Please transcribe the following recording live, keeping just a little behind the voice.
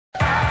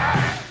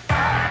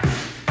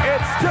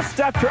just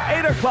after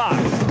 8 o'clock.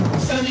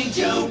 Sonny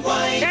Joe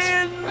White.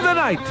 In the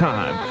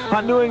nighttime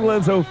on New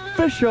England's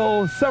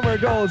official summer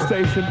gold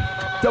station,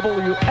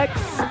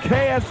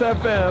 WXKS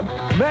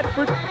FM,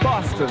 Medford,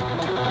 Boston.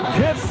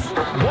 Kiss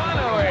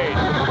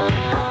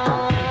 108.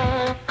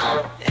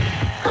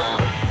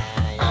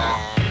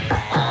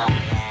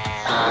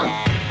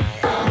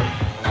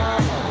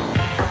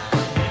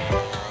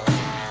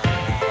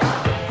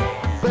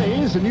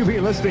 And you'll be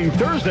listening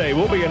Thursday.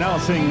 We'll be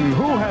announcing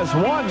who has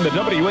won the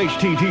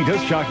WHTT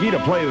Disc Jockey to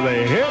play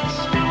the hits.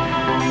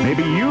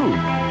 Maybe you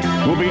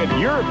will be at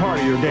your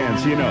party or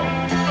dance, you know.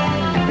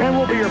 And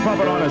we'll be your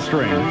puppet on a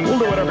string. We'll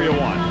do whatever you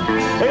want.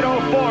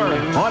 804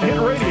 on Hit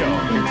Radio.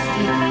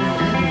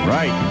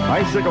 Right.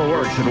 Icicle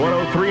works at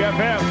 103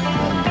 FM.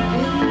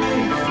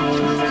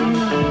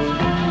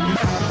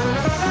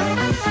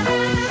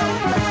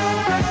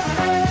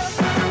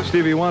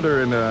 Stevie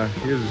Wonder and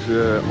his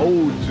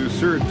ode to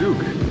Sir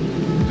Duke.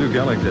 Duke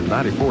Ellington,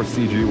 94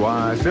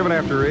 CGY, 7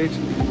 after 8.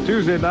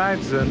 Tuesday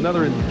nights,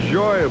 another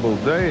enjoyable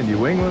day in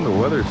New England. The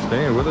weather's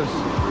staying with us.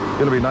 It's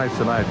going to be nice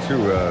tonight,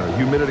 too.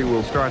 Humidity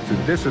will start to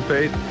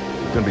dissipate.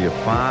 It's going to be a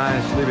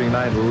fine sleeping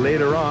night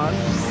later on.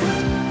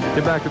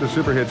 Get back to the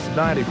Super Hits,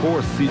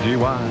 94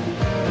 CGY.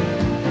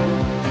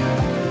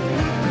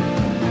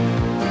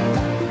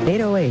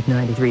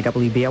 808-93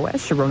 WBOS.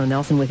 Sharona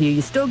Nelson with you.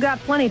 You still got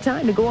plenty of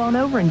time to go on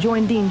over and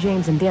join Dean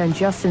James and Dan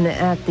Justin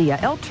at the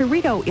El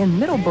Torito in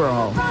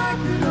Middleborough.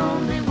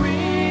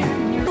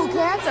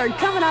 Cats are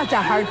coming out to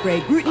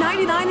Heartbreak, Route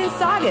 99 in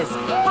Saugus.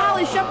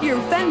 Polish up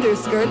your fender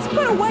skirts,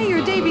 put away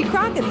your Davy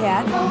Crockett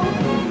hat.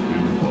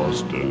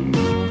 Boston.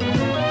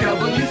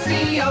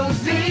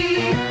 WCOZ.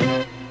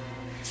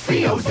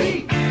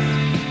 COZ.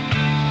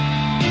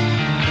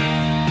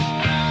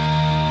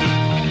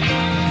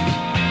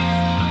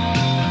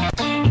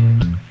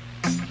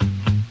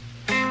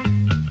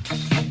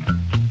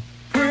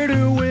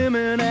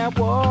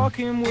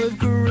 Walking with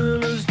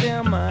gorillas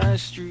down my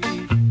street.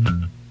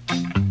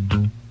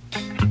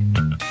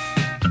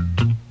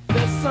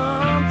 There's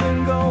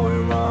something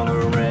going wrong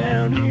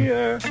around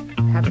here.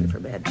 Heaven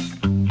forbid.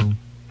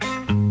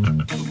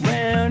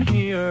 Around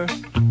here.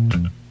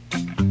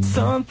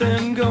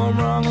 Something going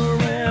wrong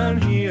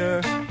around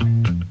here.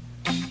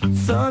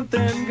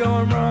 Something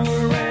going wrong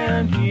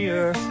around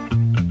here.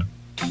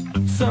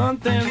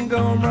 Something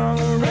going wrong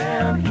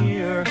around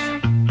here.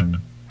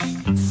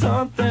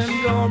 Something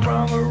going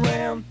wrong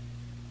around.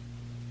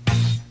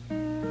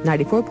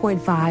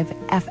 94.5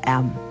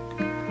 FM.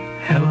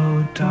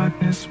 Hello,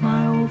 darkness,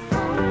 my old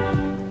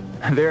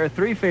friend. There are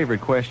 3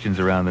 favorite questions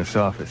around this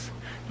office.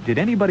 Did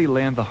anybody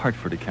land the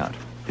Hartford account?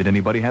 Did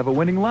anybody have a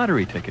winning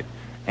lottery ticket?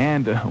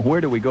 And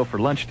where do we go for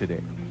lunch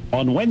today?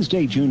 On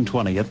Wednesday, June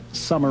 20th,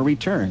 summer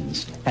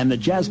returns, and the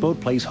Jazz Boat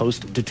plays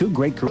host to 2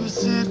 great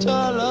groups.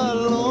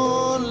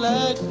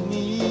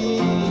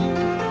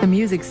 The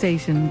music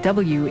station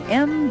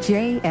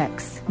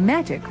WMJX,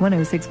 Magic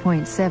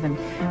 106.7,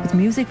 with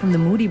music from the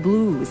Moody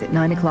Blues at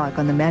 9 o'clock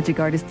on the Magic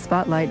Artist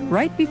Spotlight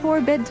right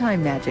before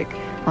Bedtime Magic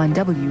on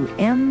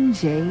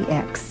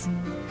WMJX.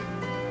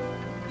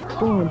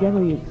 On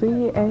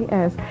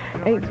WCAS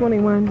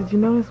 821. Did you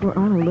notice we're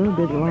on a little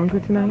bit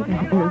longer tonight? And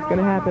it's going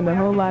to happen a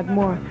whole lot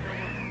more.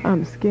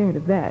 I'm scared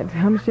of that.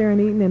 I'm Sharon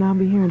Eaton, and I'll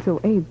be here until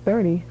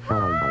 8:30.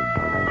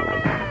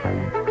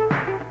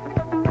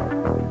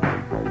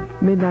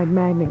 Midnight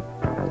Magnet,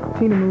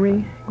 Tina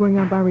Marie, going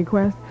out by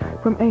request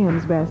from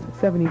AM's Best,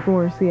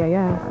 74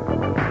 CAS.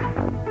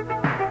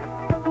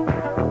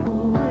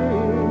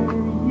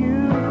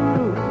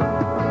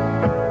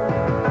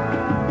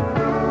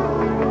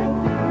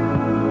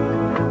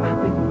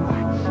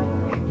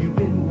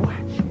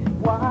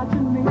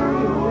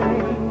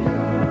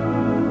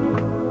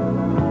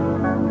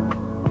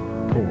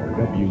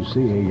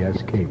 WCAS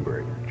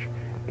Cambridge,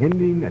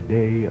 ending a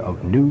day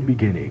of new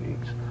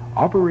beginnings.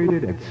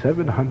 Operated at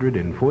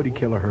 740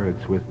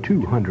 kilohertz with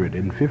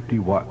 250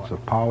 watts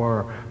of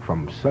power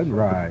from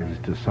sunrise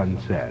to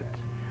sunset.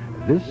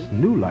 This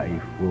new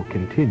life will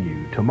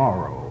continue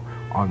tomorrow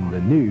on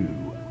the new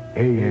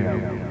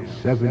AM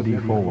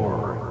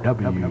 74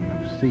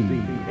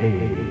 WCAS.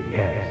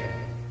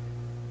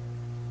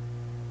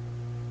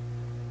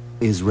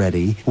 Is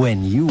ready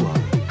when you are.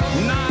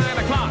 9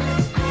 o'clock.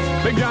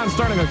 Big John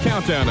starting a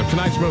countdown of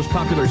tonight's most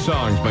popular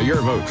songs by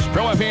your votes.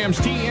 Pro FM's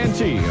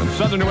TNT on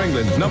Southern New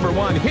England's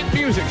 #1 hit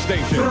music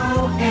station.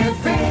 Pro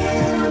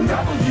FM,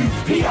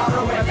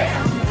 WPRO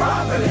FM,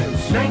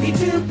 Providence,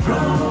 92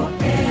 Pro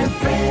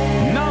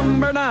FM.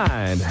 Number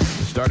 9.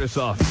 Start us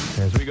off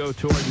as we go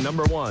toward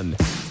 #1.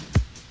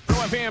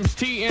 Pro FM's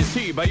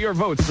TNT by your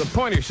votes, the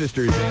Pointer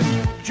Sisters,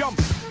 and Jump.